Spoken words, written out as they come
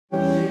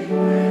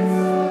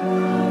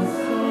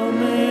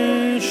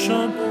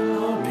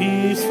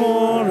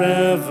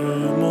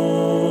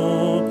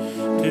evermore,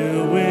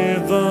 till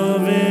with the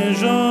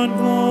vision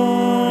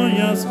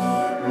glorious,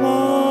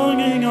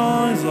 longing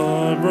eyes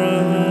are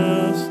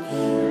breathless,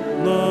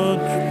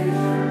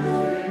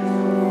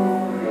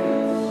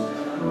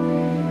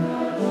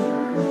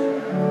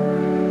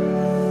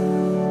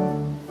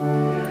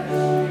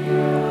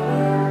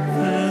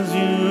 His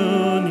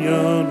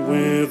union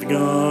with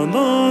God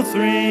the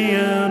three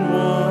and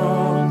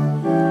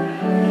one,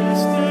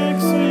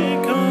 mystics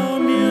sweet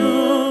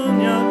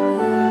communion,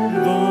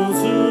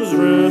 those whose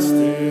rest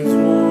is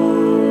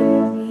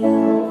won.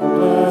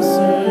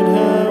 Blessed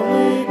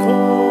heavenly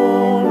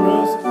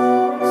chorus,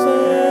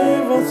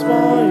 save us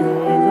by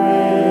your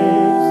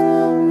grace,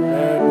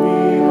 that we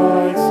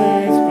like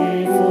saints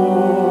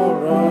before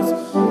us,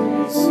 we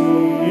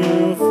see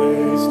you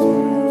face to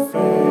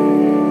face.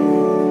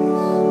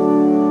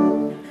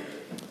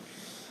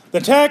 The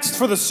text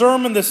for the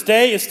sermon this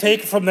day is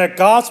taken from that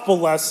gospel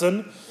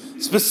lesson,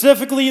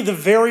 specifically the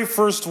very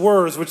first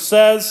words, which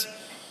says,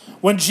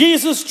 "When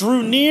Jesus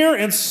drew near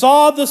and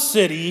saw the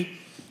city,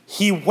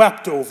 he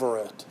wept over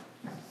it."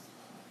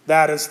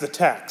 That is the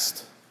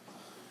text.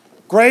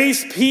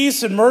 Grace,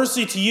 peace, and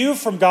mercy to you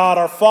from God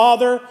our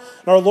Father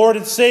and our Lord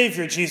and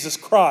Savior, Jesus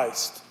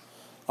Christ.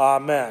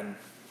 Amen.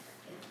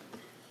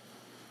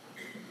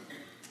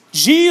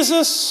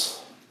 Jesus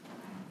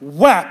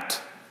wept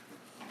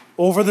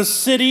over the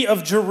city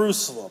of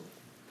Jerusalem.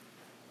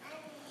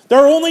 There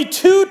are only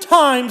 2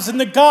 times in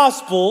the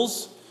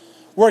Gospels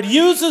where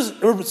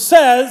it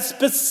says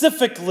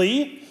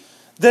specifically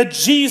that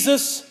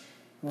Jesus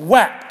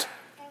wept.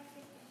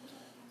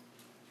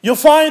 You'll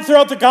find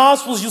throughout the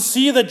Gospels, you'll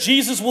see that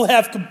Jesus will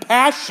have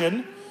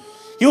compassion.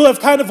 He'll have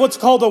kind of what's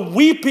called a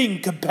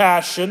weeping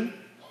compassion.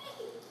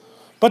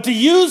 But to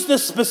use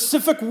this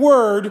specific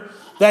word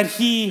that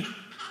he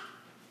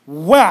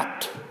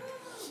wept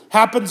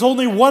happens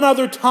only one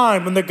other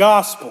time in the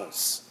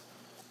Gospels.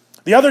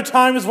 The other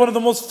time is one of the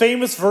most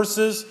famous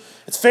verses.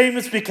 It's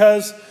famous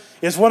because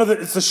it's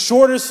the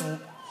shortest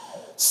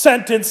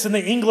sentence in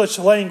the English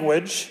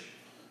language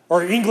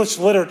or English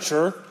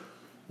literature.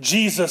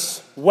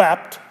 Jesus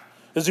wept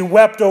as he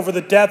wept over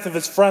the death of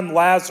his friend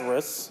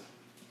Lazarus.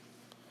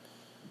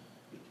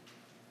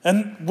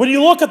 And when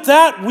you look at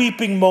that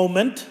weeping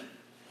moment,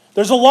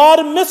 there's a lot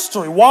of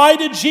mystery. Why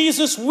did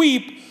Jesus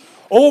weep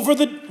over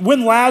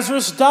when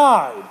Lazarus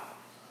died?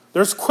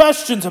 There's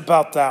questions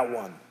about that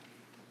one.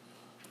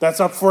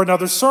 That's up for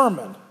another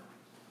sermon.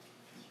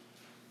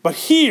 But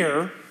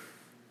here,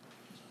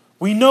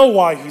 we know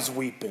why he's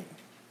weeping.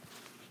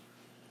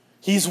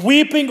 He's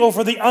weeping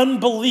over the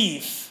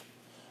unbelief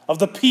of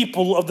the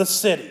people of the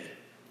city.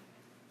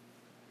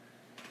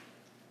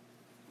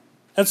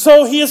 And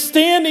so he is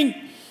standing.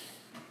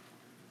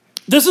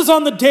 This is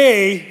on the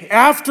day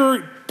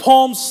after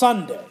Palm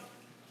Sunday.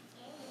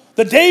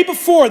 The day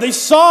before, they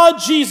saw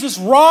Jesus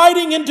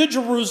riding into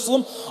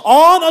Jerusalem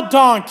on a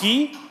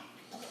donkey,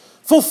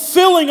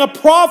 fulfilling a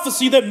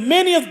prophecy that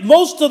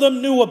most of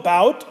them knew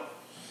about.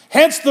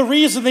 Hence the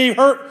reason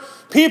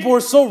people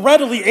were so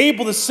readily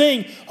able to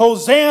sing,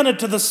 "Hosanna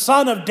to the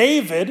Son of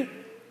David."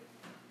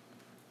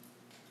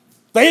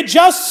 They had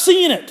just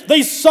seen it.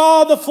 They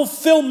saw the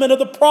fulfillment of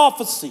the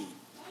prophecy.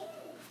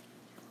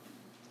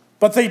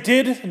 But they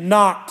did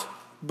not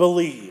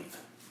believe.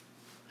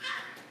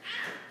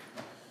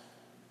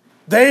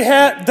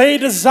 They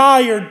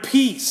desired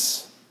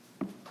peace.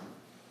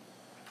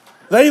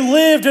 They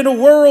lived in a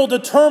world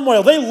of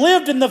turmoil. They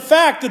lived in the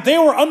fact that they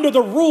were under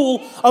the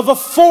rule of a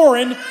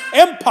foreign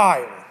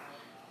empire,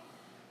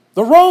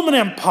 the Roman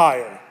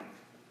Empire.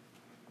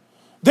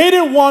 They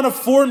didn't want a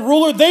foreign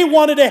ruler. They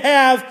wanted to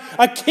have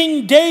a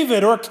King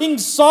David or a King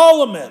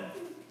Solomon.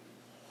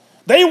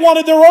 They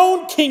wanted their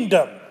own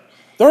kingdom,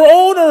 their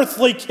own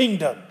earthly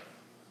kingdom.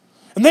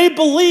 And they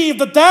believed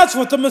that that's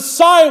what the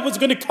Messiah was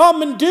going to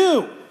come and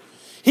do.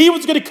 He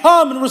was going to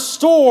come and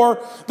restore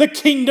the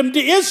kingdom to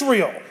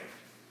Israel.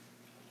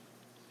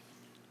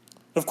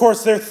 Of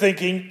course, they're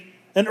thinking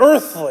an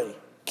earthly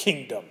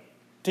kingdom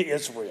to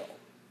Israel.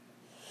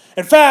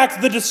 In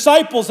fact, the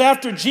disciples,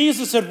 after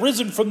Jesus had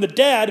risen from the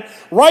dead,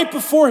 right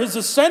before his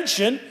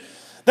ascension,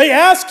 they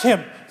asked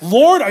him,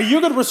 "Lord, are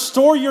you going to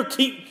restore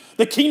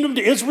the kingdom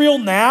to Israel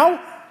now?"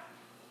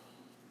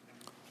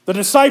 The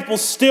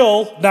disciples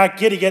still not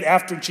getting it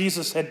after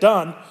Jesus had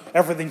done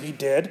everything he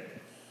did.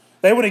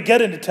 They wouldn't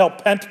get it until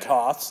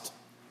Pentecost.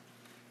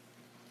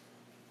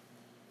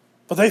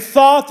 But they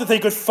thought that they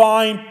could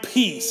find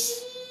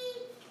peace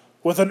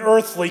with an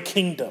earthly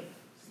kingdom.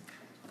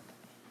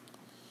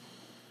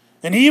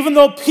 And even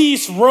though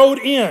peace rode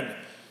in,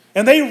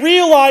 and they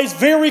realized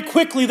very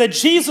quickly that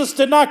Jesus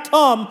did not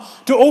come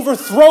to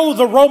overthrow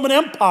the Roman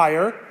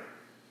Empire,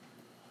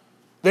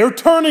 they were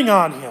turning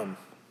on him.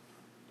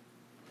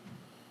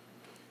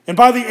 And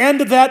by the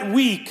end of that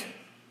week,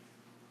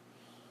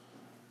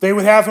 they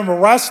would have him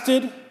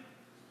arrested,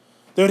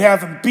 they would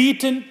have him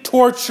beaten,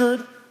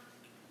 tortured,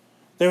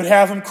 they would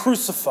have him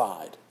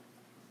crucified.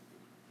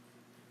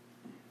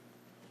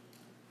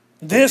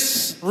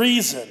 This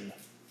reason,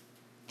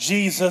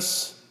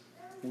 Jesus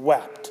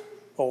wept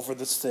over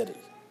the city.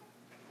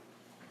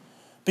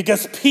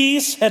 because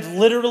peace had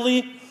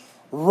literally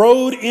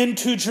rode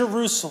into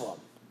Jerusalem,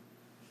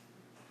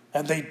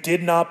 and they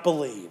did not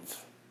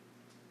believe.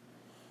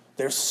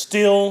 They're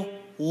still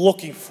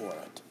looking for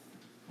it.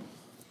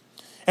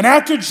 And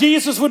after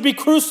Jesus would be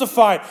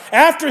crucified,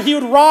 after he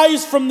would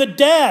rise from the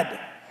dead,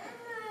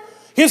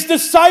 his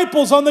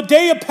disciples on the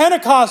day of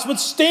Pentecost would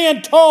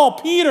stand tall.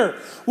 Peter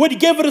would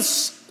give it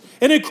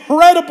an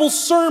incredible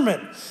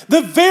sermon.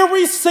 The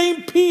very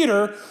same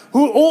Peter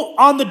who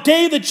on the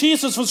day that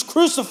Jesus was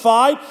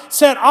crucified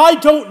said, "I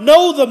don't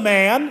know the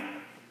man,"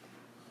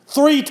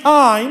 3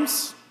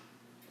 times,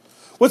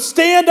 would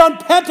stand on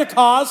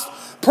Pentecost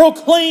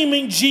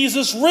proclaiming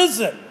Jesus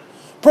risen,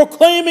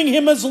 proclaiming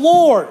him as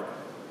Lord.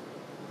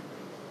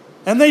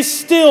 And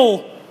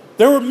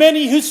there were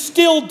many who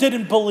still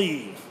didn't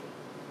believe.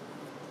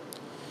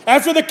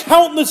 After the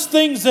countless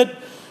things that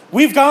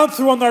we've gone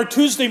through on our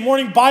Tuesday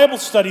morning Bible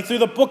study through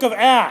the book of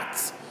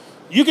Acts,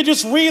 you could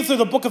just read through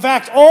the book of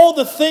Acts, all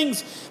the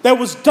things that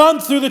was done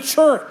through the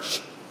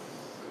church.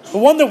 The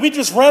one that we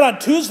just read on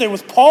Tuesday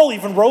was Paul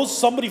even rose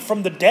somebody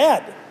from the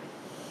dead.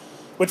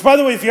 Which, by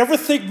the way, if you ever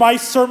think my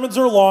sermons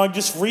are long,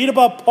 just read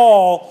about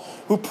Paul,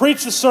 who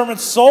preached a sermon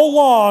so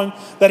long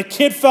that a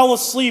kid fell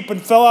asleep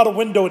and fell out a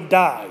window and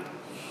died.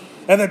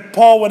 And then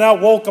Paul went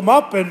out, woke him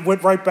up, and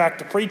went right back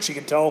to preaching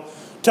until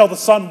the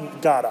sun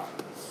got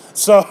up.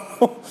 So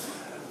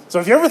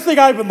if you ever think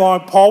I've been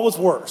long, Paul was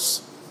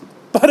worse.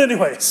 But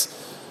anyways,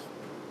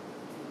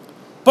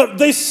 but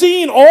they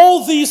seen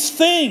all these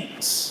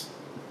things,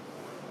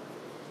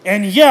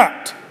 and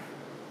yet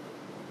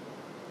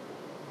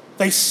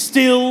they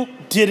still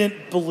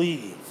didn't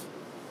believe.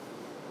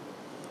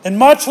 And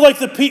much like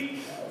the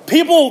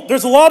people,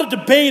 there's a lot of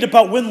debate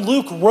about when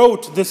Luke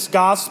wrote this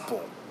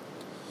gospel.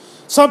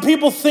 Some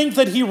people think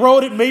that he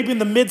wrote it maybe in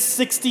the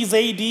mid-60s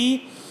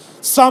AD.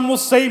 Some will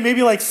say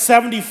maybe like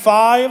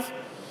 75.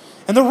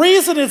 And the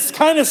reason it's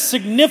kind of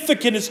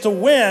significant as to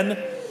when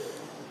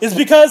is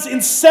because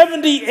in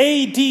 70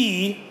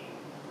 AD,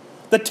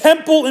 the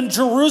temple in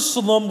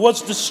Jerusalem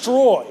was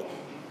destroyed.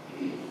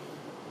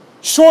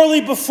 Shortly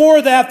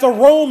before that, the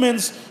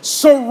Romans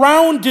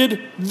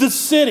surrounded the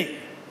city,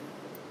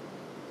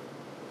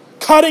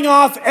 cutting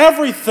off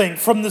everything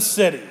from the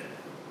city.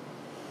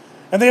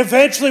 And they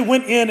eventually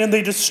went in and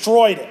they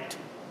destroyed it.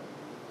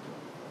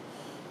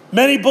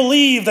 Many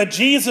believe that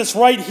Jesus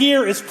right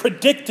here is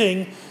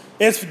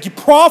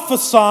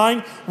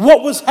prophesying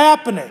what was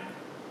happening.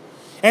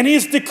 And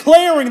he's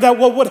declaring that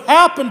what would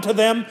happen to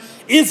them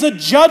is a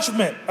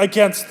judgment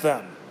against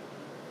them.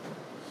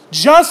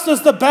 Just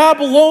as the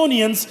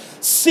Babylonians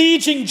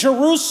sieging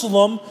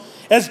Jerusalem,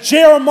 as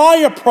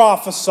Jeremiah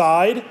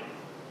prophesied,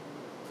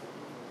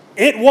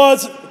 it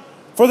was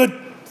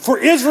for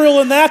Israel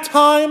in that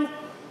time,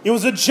 it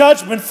was a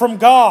judgment from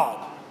God.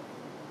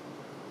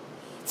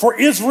 For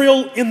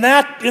Israel in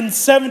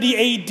 70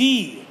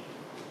 AD,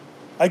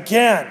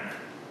 again,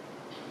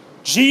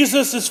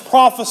 Jesus is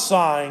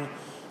prophesying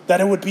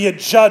that it would be a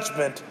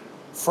judgment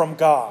from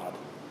God.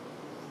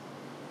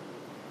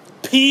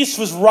 Peace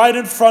was right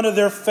in front of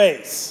their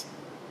face,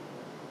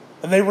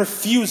 and they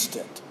refused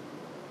it.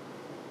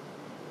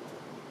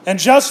 And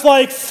just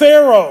like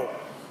Pharaoh,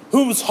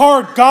 whose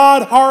heart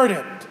God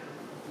hardened,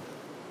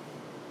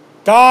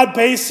 God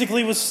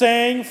basically was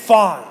saying,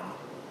 fine,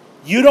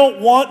 you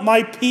don't want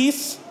my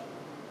peace,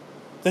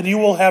 then you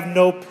will have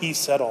no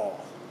peace at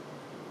all.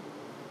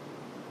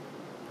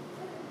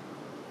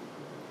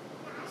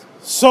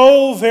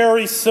 So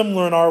very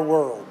similar in our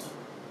world.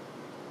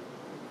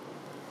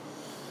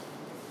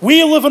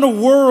 We live in a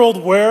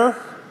world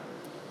where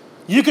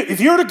if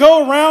you were to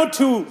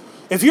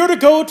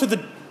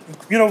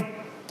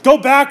go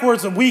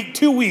backwards a week,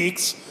 2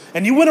 weeks,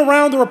 and you went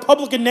around the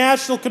Republican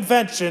National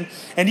Convention,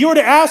 and you were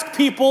to ask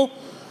people,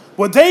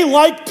 would they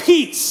like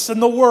peace in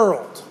the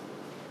world?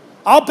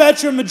 I'll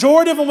bet you a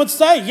majority of them would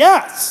say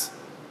yes.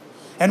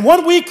 And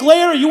 1 week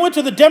later, you went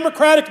to the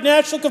Democratic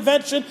National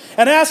Convention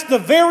and asked the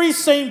very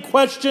same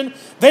question,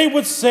 they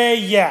would say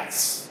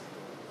yes.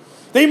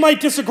 They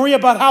might disagree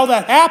about how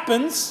that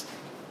happens,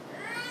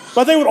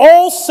 but they would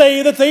all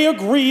say that they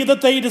agree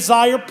that they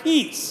desire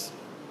peace.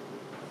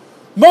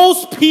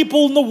 Most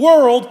people in the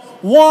world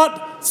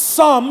want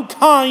some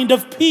kind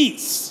of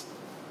peace.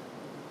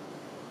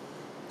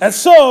 And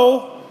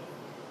so,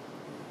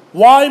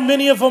 why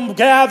many of them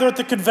gather at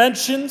the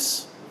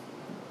conventions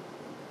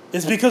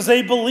is because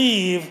they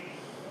believe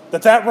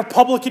that that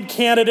Republican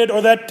candidate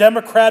or that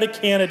Democratic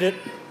candidate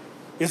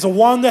is the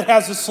one that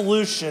has a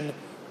solution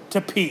to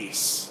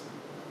peace.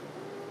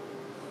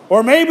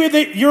 Or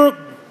maybe you're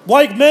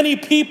like many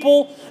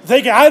people,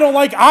 thinking, I don't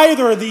like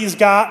either of this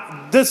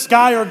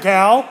guy or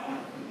gal,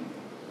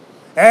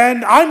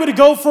 and I'm going to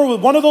go for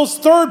one of those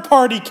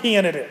third-party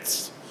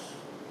candidates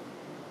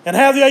and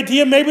have the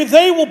idea maybe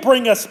they will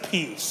bring us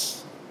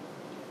peace.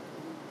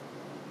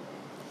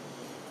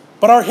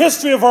 But our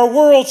history of our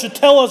world should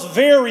tell us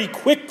very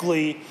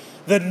quickly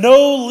that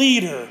no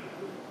leader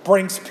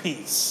brings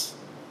peace.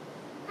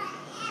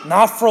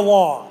 Not for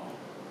long.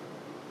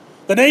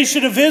 The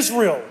nation of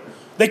Israel,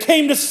 they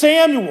came to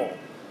Samuel,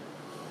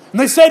 And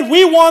they said,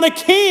 "We want a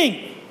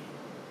king."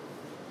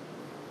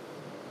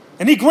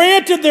 And he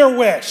granted their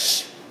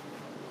wish.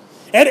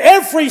 And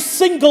every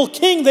single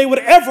king they would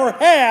ever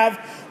have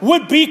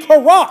would be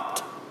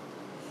corrupt.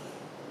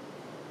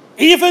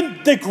 Even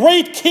the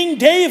great King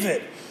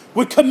David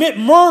would commit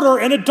murder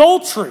and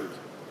adultery.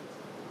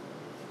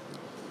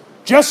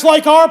 Just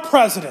like our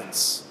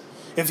presidents.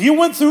 If you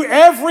went through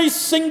every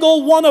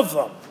single one of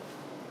them,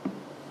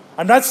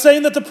 I'm not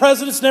saying that the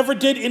presidents never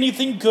did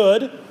anything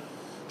good,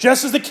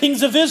 just as the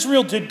kings of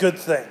Israel did good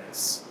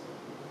things.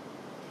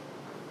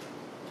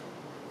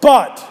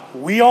 But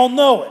we all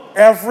know it.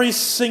 Every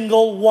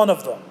single one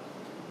of them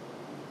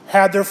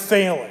had their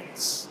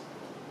failings,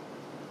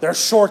 their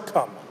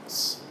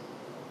shortcomings.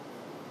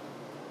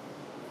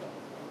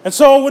 And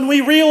so when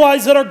we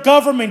realize that our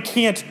government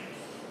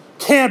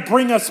can't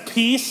bring us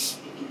peace,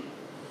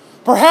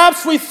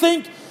 perhaps we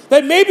think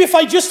that maybe if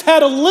I just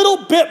had a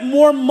little bit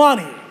more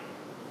money,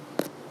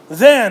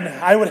 then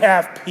I would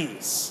have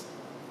peace.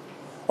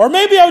 Or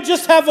maybe I would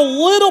just have a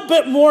little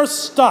bit more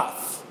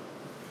stuff.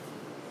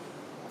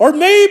 Or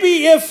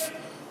maybe if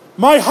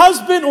my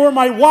husband or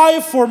my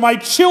wife or my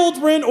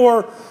children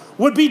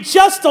would be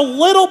just a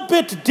little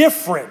bit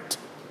different,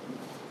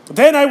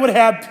 then I would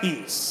have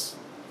peace.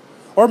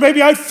 Or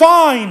maybe I'd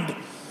find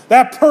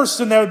that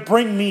person that would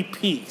bring me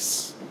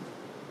peace.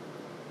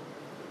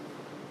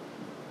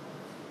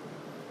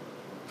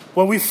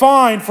 What we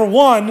find, for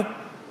one,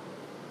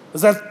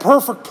 is that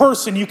perfect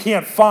person you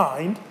can't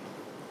find.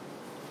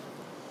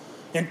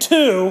 And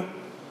two,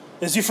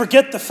 is you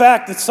forget the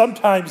fact that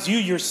sometimes you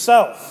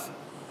yourself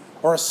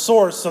are a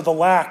source of the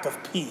lack of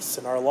peace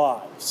in our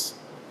lives.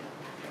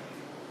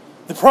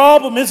 The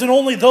problem isn't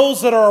only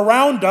those that are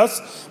around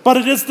us, but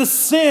it is the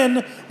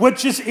sin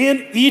which is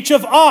in each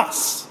of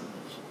us.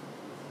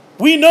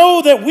 We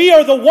know that we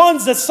are the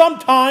ones that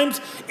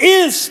sometimes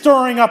is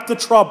stirring up the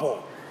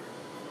trouble.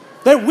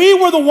 That we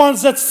were the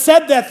ones that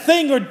said that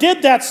thing or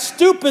did that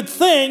stupid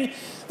thing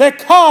that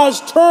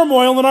caused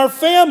turmoil in our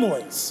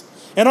families,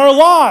 in our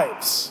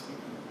lives.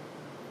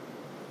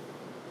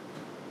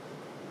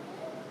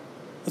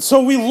 And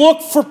so we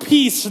look for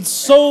peace in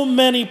so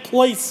many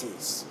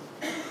places.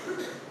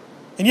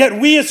 And yet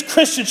we as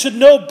Christians should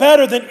know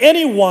better than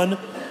anyone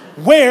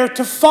where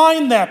to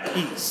find that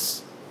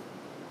peace.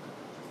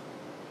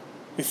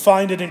 We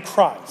find it in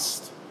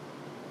Christ,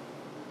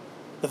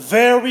 the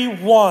very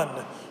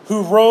one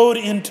who rode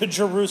into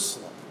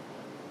Jerusalem.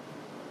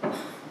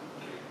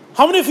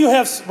 How many of you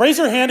raise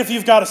your hand if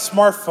you've got a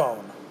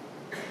smartphone?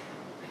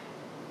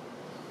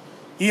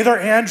 Either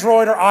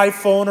Android or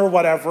iPhone or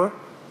whatever,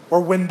 or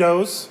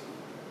Windows.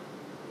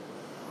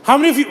 How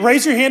many of you,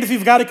 raise your hand if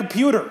you've got a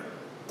computer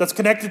that's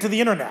connected to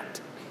the internet?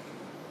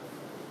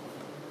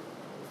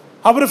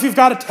 How about if you've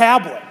got a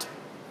tablet?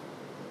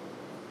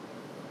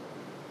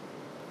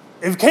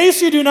 In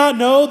case you do not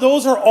know,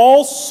 those are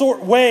all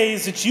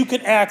ways that you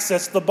can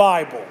access the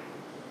Bible.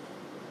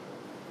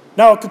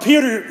 Now, a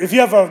computer, if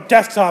you have a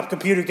desktop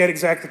computer, you can't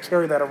exactly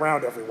carry that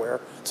around everywhere.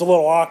 It's a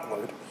little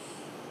awkward.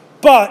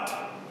 But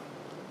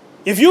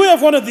if you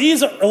have one of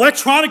these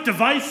electronic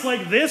devices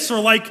like this, or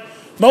like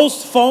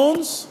most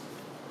phones,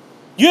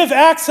 you have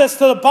access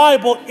to the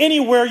Bible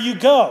anywhere you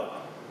go.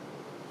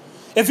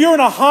 If you're in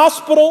a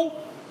hospital,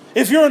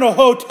 if you're in a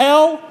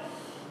hotel,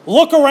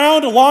 look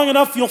around long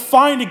enough, you'll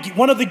find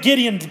one of the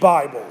Gideon's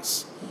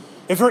Bibles.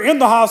 If you're in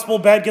the hospital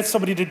bed, get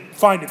somebody to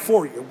find it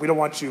for you. We don't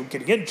want you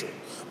getting injured.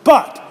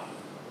 But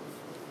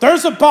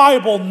there's a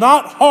Bible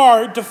not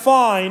hard to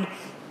find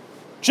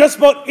just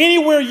about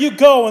anywhere you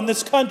go in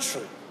this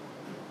country.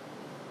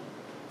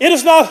 It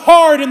is not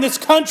hard in this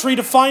country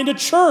to find a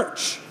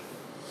church.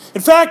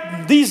 In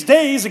fact, these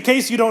days, in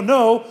case you don't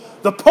know,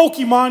 the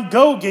Pokemon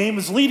Go game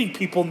is leading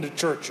people into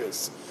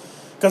churches.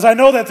 Because I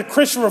know that the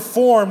Christian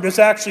Reformed is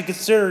actually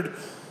considered,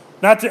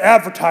 not to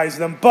advertise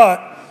them,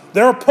 but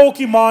they're a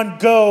Pokemon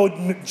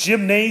Go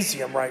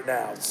gymnasium right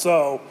now.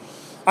 So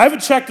I haven't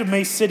checked if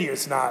May City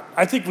is not.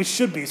 I think we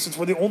should be, since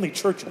we're the only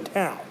church in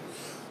town.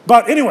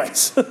 But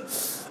anyways,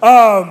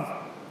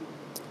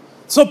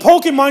 so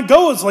Pokemon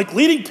Go is like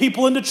leading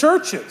people into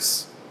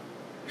churches.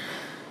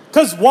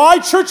 Because why?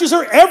 Churches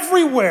are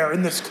everywhere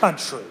in this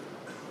country.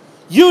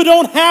 You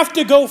don't have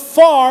to go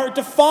far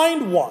to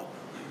find one.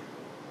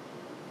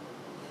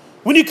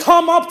 When you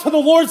come up to the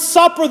Lord's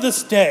Supper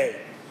this day,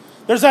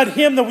 there's that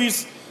hymn that we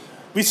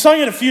sung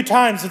it a few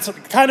times. It's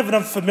kind of an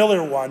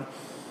unfamiliar one,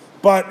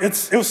 but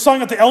it was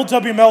sung at the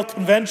LWML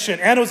convention,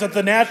 and it was at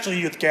the National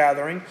Youth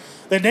Gathering.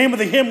 The name of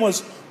the hymn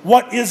was,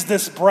 "What is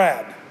this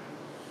bread?"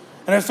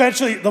 And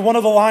essentially, one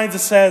of the lines, it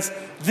says,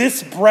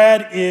 "This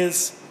bread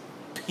is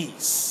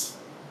peace."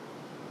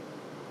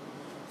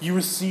 You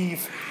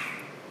receive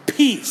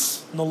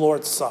peace in the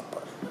Lord's Supper.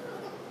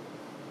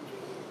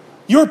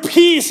 Your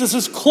peace is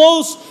as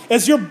close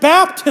as your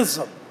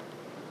baptism.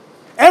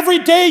 Every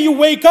day you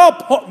wake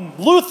up,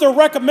 Luther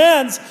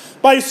recommends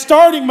by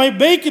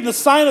making the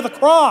sign of the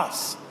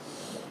cross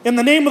in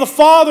the name of the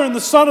Father and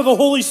the Son and the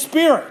Holy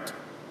Spirit.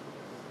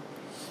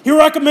 He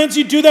recommends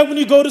you do that when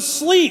you go to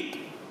sleep.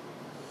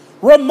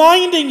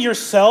 reminding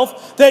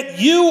yourself that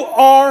you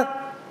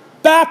are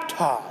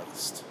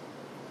baptized.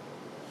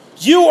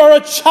 You are a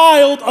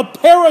child of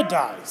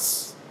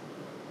paradise.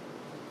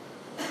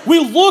 We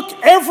look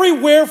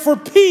everywhere for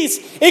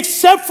peace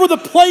except for the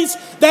place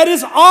that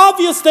is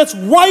obvious, that's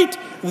right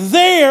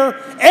there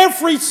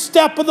every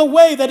step of the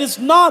way, that is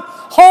not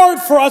hard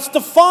for us to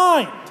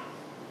find.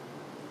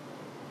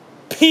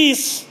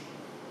 Peace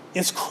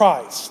is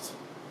Christ.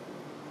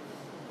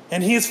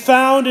 And he is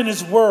found in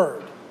his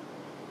word.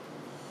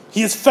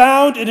 He is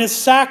found in his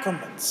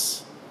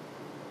sacraments.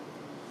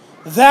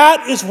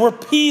 That is where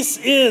peace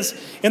is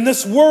in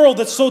this world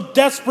that so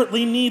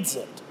desperately needs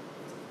it.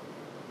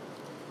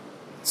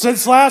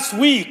 Since last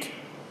week,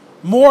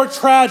 more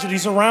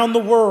tragedies around the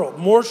world,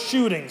 more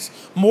shootings,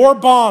 more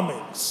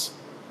bombings.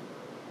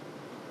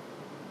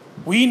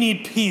 We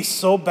need peace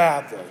so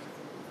badly.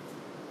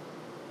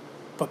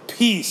 But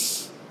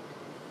peace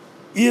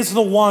is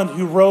the one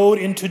who rode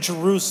into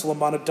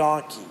Jerusalem on a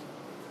donkey.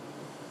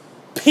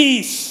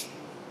 Peace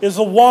is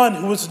the one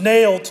who was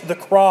nailed to the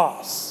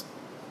cross.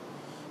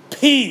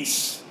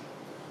 Peace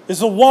is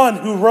the one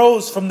who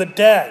rose from the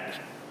dead.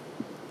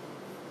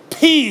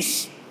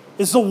 Peace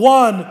is the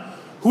one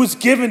who is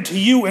given to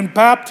you in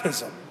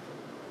baptism.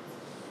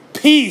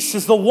 Peace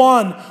is the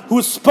one who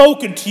is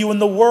spoken to you in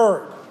the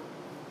Word.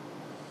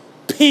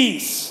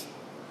 Peace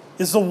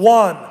is the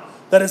one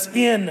that is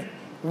in,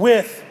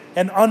 with,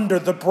 and under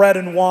the bread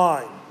and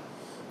wine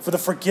for the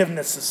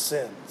forgiveness of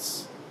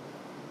sins.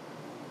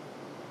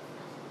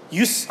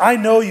 I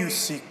know you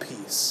seek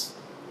peace.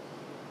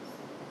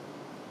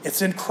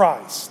 It's in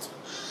Christ.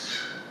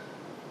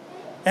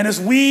 And as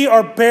we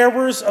are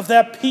bearers of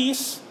that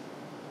peace,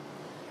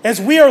 as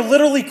we are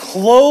literally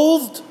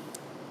clothed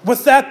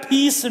with that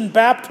peace in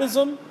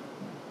baptism,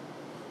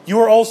 you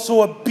are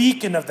also a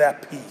beacon of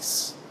that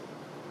peace.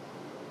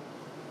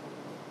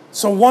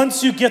 So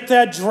once you get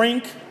that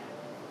drink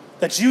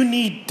that you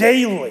need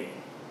daily,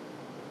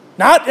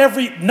 not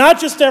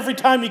just every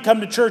time you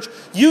come to church,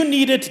 you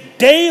need it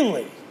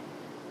daily.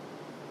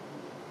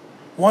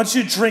 Once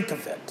you drink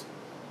of it,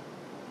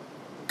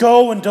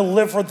 go and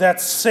deliver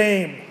that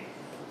same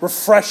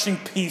refreshing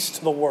peace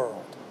to the world.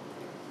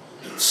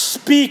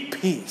 Speak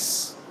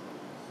peace.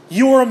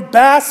 You are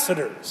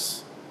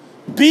ambassadors,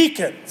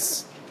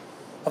 beacons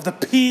of the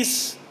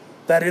peace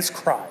that is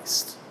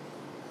Christ.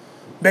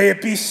 May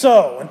it be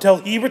so until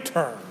he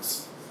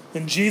returns.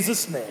 In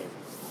Jesus' name,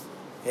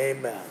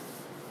 amen.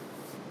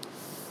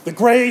 The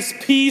grace,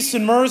 peace,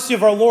 and mercy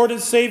of our Lord and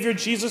Savior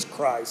Jesus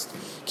Christ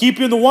keep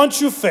you in the one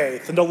true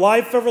faith and the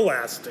life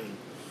everlasting.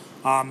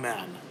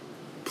 Amen.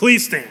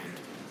 Please stand.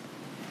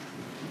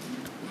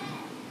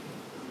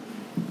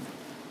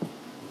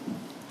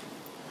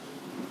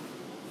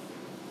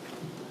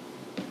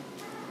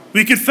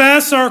 We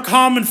confess our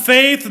common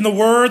faith in the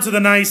words of the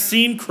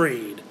Nicene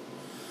Creed.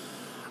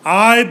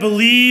 I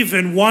believe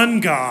in one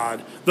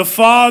God, the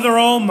Father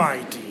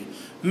Almighty,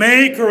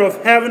 maker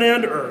of heaven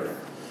and earth,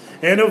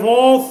 and of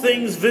all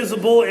things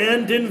visible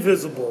and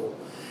invisible,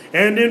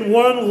 and in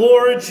one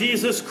Lord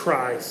Jesus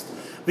Christ,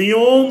 the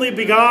only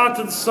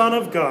begotten Son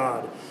of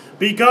God,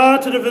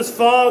 begotten of his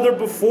Father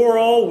before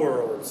all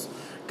worlds,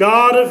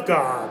 God of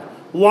God,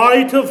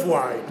 light of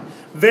light,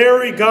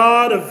 very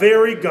God of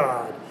very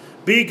God,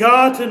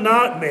 begotten,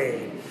 not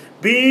made,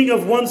 being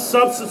of one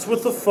substance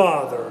with the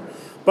Father,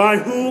 by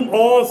whom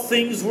all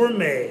things were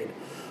made,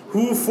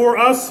 who for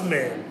us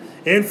men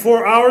and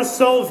for our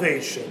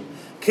salvation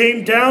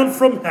came down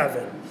from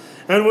heaven,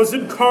 and was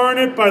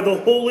incarnate by the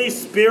Holy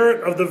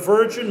Spirit of the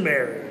Virgin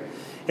Mary,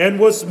 and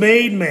was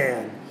made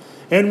man,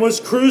 and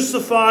was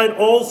crucified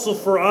also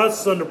for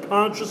us under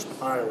Pontius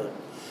Pilate.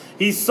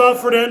 He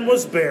suffered and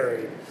was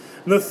buried.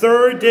 And the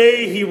third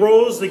day he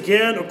rose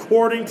again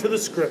according to the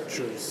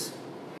Scriptures.